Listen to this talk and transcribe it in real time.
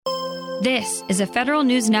This is a Federal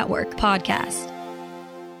News Network podcast.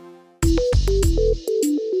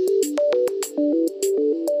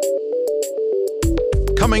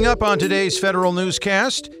 Coming up on today's Federal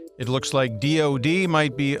Newscast, it looks like DoD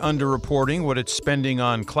might be underreporting what it's spending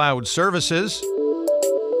on cloud services.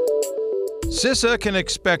 CISA can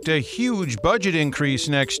expect a huge budget increase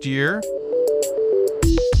next year.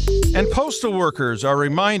 And postal workers are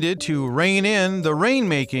reminded to rein in the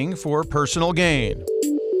rainmaking for personal gain.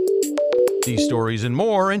 These stories and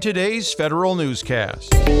more in today's Federal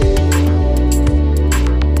Newscast.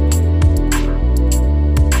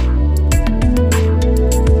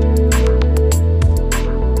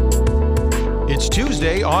 It's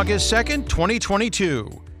Tuesday, August 2nd, 2022.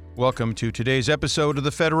 Welcome to today's episode of the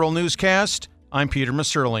Federal Newscast. I'm Peter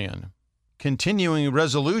Musurlian. Continuing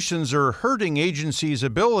resolutions are hurting agencies'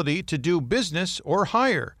 ability to do business or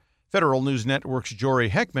hire. Federal News Network's Jory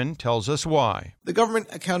Heckman tells us why. The Government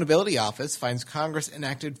Accountability Office finds Congress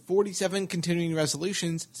enacted 47 continuing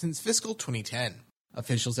resolutions since fiscal 2010.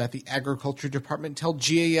 Officials at the Agriculture Department tell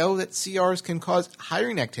GAO that CRs can cause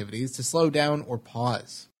hiring activities to slow down or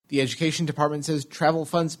pause. The Education Department says travel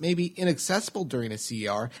funds may be inaccessible during a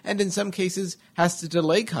CR and in some cases has to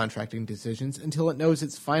delay contracting decisions until it knows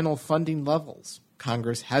its final funding levels.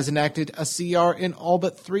 Congress has enacted a CR in all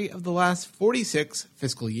but 3 of the last 46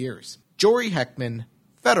 fiscal years. Jory Heckman,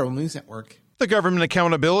 Federal News Network. The Government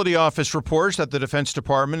Accountability Office reports that the Defense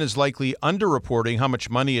Department is likely underreporting how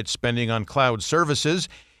much money it's spending on cloud services.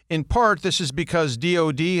 In part, this is because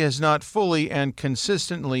DoD has not fully and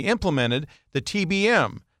consistently implemented the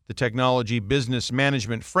TBM, the Technology Business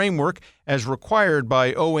Management Framework, as required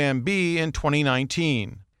by OMB in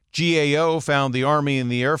 2019. GAO found the Army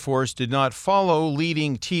and the Air Force did not follow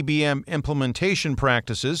leading TBM implementation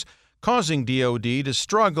practices, causing DoD to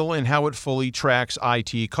struggle in how it fully tracks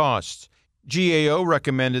IT costs. GAO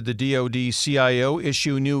recommended the DoD CIO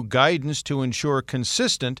issue new guidance to ensure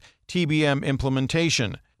consistent TBM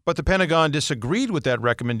implementation. But the Pentagon disagreed with that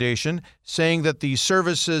recommendation, saying that the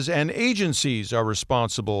services and agencies are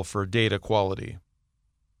responsible for data quality.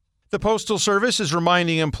 The Postal Service is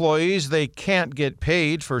reminding employees they can't get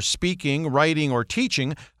paid for speaking, writing, or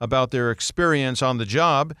teaching about their experience on the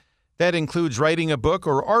job. That includes writing a book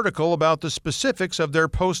or article about the specifics of their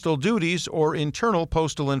postal duties or internal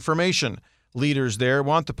postal information. Leaders there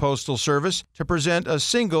want the Postal Service to present a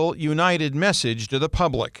single, united message to the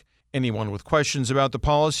public. Anyone with questions about the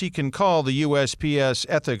policy can call the USPS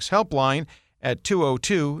Ethics Helpline at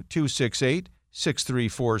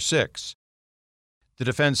 202-268-6346. The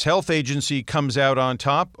Defense Health Agency comes out on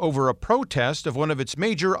top over a protest of one of its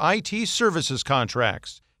major IT services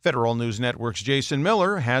contracts. Federal News Network's Jason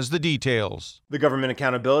Miller has the details. The Government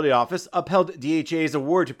Accountability Office upheld DHA's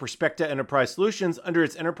award to Prospecta Enterprise Solutions under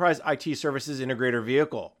its Enterprise IT Services Integrator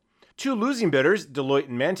vehicle. 2 losing bidders, Deloitte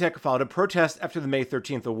and Mantech, filed a protest after the May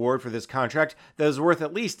 13th award for this contract that is worth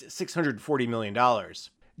at least $640 million.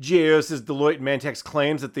 GAO says Deloitte and Mantech's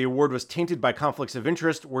claims that the award was tainted by conflicts of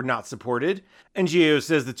interest were not supported, and GAO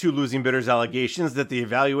says the 2 losing bidders' allegations that the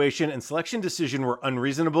evaluation and selection decision were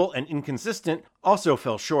unreasonable and inconsistent also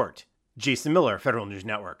fell short. Jason Miller, Federal News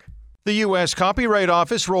Network. The U.S. Copyright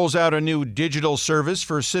Office rolls out a new digital service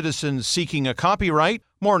for citizens seeking a copyright.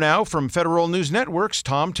 More now from Federal News Network's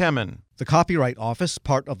Tom Temin. The Copyright Office,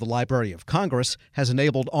 part of the Library of Congress, has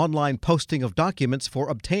enabled online posting of documents for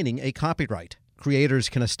obtaining a copyright. Creators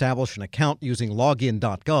can establish an account using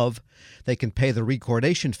login.gov. They can pay the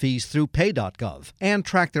recordation fees through pay.gov and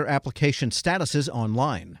track their application statuses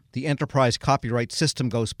online. The enterprise copyright system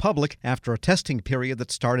goes public after a testing period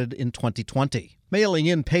that started in 2020. Mailing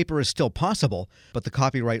in paper is still possible, but the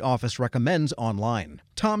Copyright Office recommends online.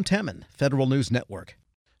 Tom Temin, Federal News Network.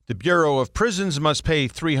 The Bureau of Prisons must pay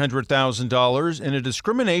 $300,000 in a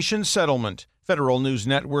discrimination settlement. Federal News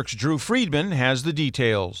Network's Drew Friedman has the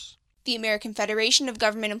details. The American Federation of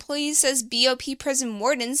Government Employees says BOP prison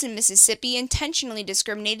wardens in Mississippi intentionally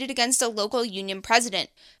discriminated against a local union president.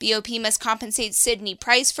 BOP must compensate Sydney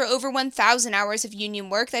Price for over 1,000 hours of union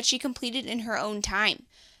work that she completed in her own time.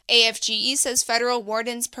 AFGE says federal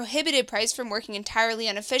wardens prohibited Price from working entirely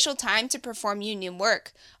unofficial time to perform union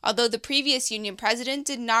work, although the previous union president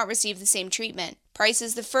did not receive the same treatment. Price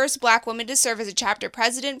is the first black woman to serve as a chapter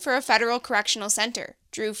president for a federal correctional center.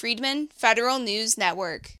 Drew Friedman, Federal News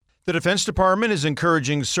Network. The Defense Department is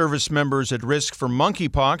encouraging service members at risk for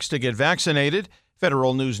monkeypox to get vaccinated.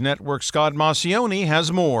 Federal News Network's Scott Maucione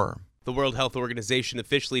has more. The World Health Organization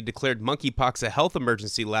officially declared monkeypox a health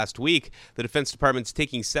emergency last week. The Defense Department's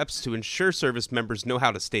taking steps to ensure service members know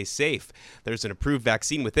how to stay safe. There's an approved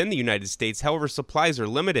vaccine within the United States, however, supplies are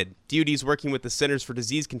limited. DoD is working with the Centers for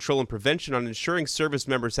Disease Control and Prevention on ensuring service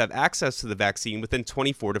members have access to the vaccine within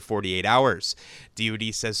 24 to 48 hours.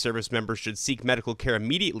 DoD says service members should seek medical care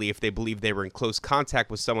immediately if they believe they were in close contact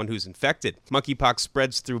with someone who's infected. Monkeypox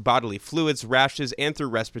spreads through bodily fluids, rashes, and through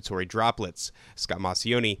respiratory droplets. Scott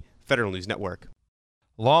Maucione, Federal News Network.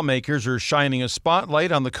 Lawmakers are shining a spotlight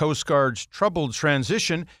on the Coast Guard's troubled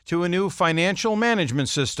transition to a new financial management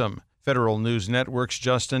system. Federal News Network's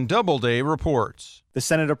Justin Doubleday reports. The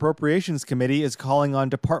Senate Appropriations Committee is calling on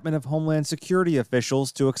Department of Homeland Security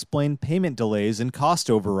officials to explain payment delays and cost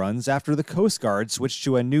overruns after the Coast Guard switched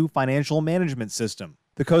to a new financial management system.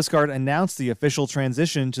 The Coast Guard announced the official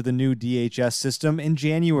transition to the new DHS system in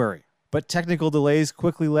January. But technical delays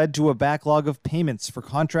quickly led to a backlog of payments for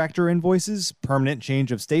contractor invoices, permanent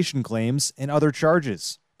change of station claims, and other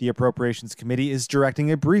charges. The Appropriations Committee is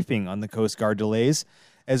directing a briefing on the Coast Guard delays,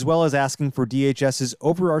 as well as asking for DHS's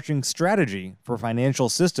overarching strategy for financial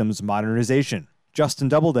systems modernization. Justin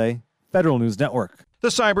Doubleday, Federal News Network. The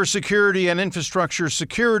Cybersecurity and Infrastructure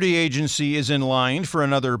Security Agency is in line for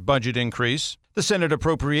another budget increase. The Senate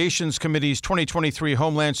Appropriations Committee's 2023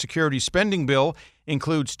 Homeland Security spending bill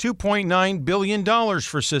includes $2.9 billion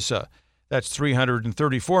for CISA. That's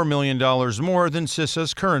 $334 million more than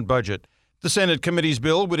CISA's current budget. The Senate committee's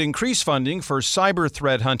bill would increase funding for cyber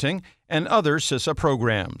threat hunting and other CISA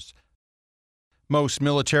programs. Most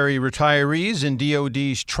military retirees in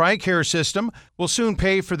DoD's TRICARE system will soon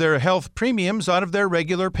pay for their health premiums out of their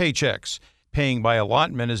regular paychecks. Paying by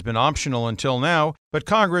allotment has been optional until now, but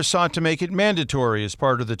Congress sought to make it mandatory as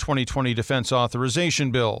part of the 2020 Defense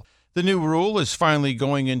Authorization Bill. The new rule is finally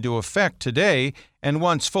going into effect today, and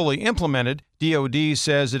once fully implemented, DoD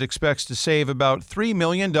says it expects to save about $3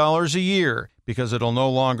 million a year because it'll no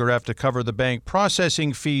longer have to cover the bank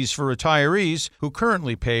processing fees for retirees who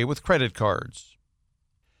currently pay with credit cards.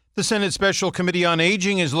 The Senate Special Committee on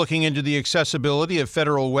Aging is looking into the accessibility of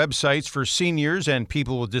federal websites for seniors and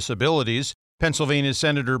people with disabilities. Pennsylvania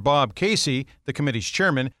Senator Bob Casey, the committee's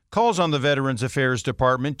chairman, calls on the Veterans Affairs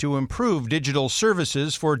Department to improve digital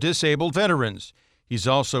services for disabled veterans. He's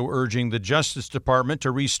also urging the Justice Department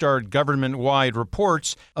to restart government-wide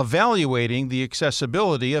reports evaluating the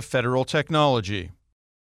accessibility of federal technology.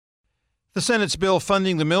 The Senate's bill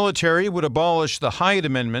funding the military would abolish the Hyde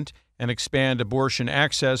Amendment and expand abortion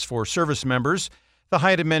access for service members. The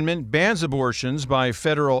Hyde Amendment bans abortions by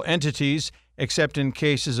federal entities except in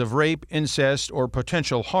cases of rape, incest, or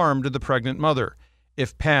potential harm to the pregnant mother.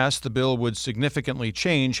 If passed, the bill would significantly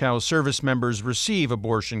change how service members receive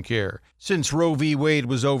abortion care. Since Roe v. Wade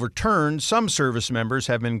was overturned, some service members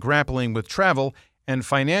have been grappling with travel and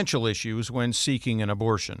financial issues when seeking an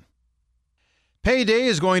abortion. Payday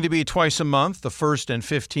is going to be twice a month, the 1st and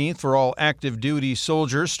 15th, for all active duty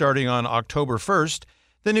soldiers starting on October 1st.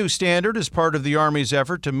 The new standard is part of the Army's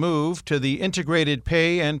effort to move to the integrated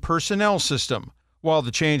pay and personnel system. While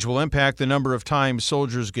the change will impact the number of times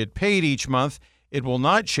soldiers get paid each month, it will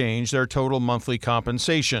not change their total monthly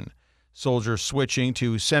compensation. Soldiers switching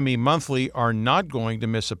to semi-monthly are not going to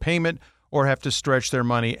miss a payment or have to stretch their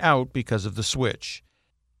money out because of the switch.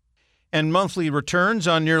 And monthly returns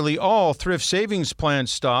on nearly all thrift savings plan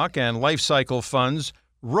stock and life cycle funds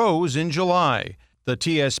rose in July. The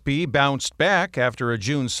TSP bounced back after a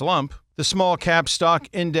June slump. The small cap stock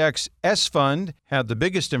index S Fund had the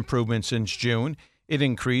biggest improvement since June. It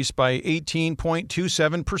increased by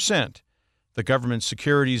 18.27%. The government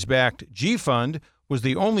securities-backed G Fund was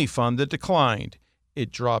the only fund that declined.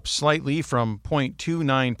 It dropped slightly from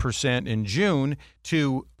 0.29% in June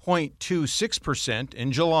to 0.26%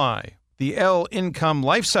 in July. The L Income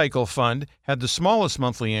Lifecycle Fund had the smallest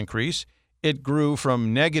monthly increase. It grew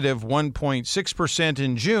from negative 1.6%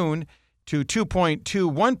 in June to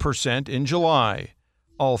 2.21% in July.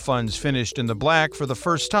 All funds finished in the black for the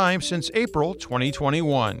first time since April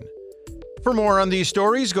 2021. For more on these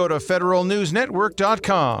stories, go to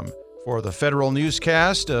federalnewsnetwork.com. For the Federal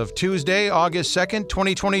Newscast of Tuesday, August 2nd,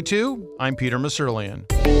 2022, I'm Peter Musurlian.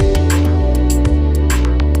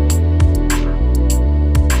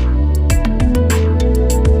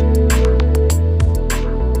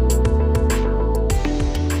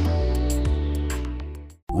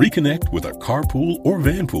 Reconnect with a carpool or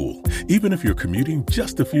vanpool. Even if you're commuting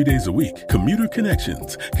just a few days a week, Commuter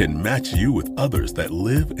Connections can match you with others that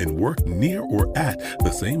live and work near or at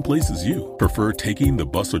the same place as you. Prefer taking the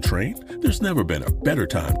bus or train? There's never been a better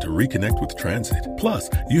time to reconnect with transit. Plus,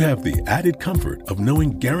 you have the added comfort of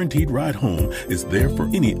knowing Guaranteed Ride Home is there for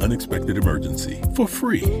any unexpected emergency for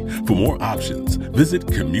free. For more options, visit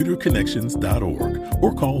commuterconnections.org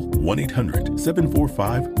or call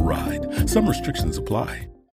 1-800-745-RIDE. Some restrictions apply.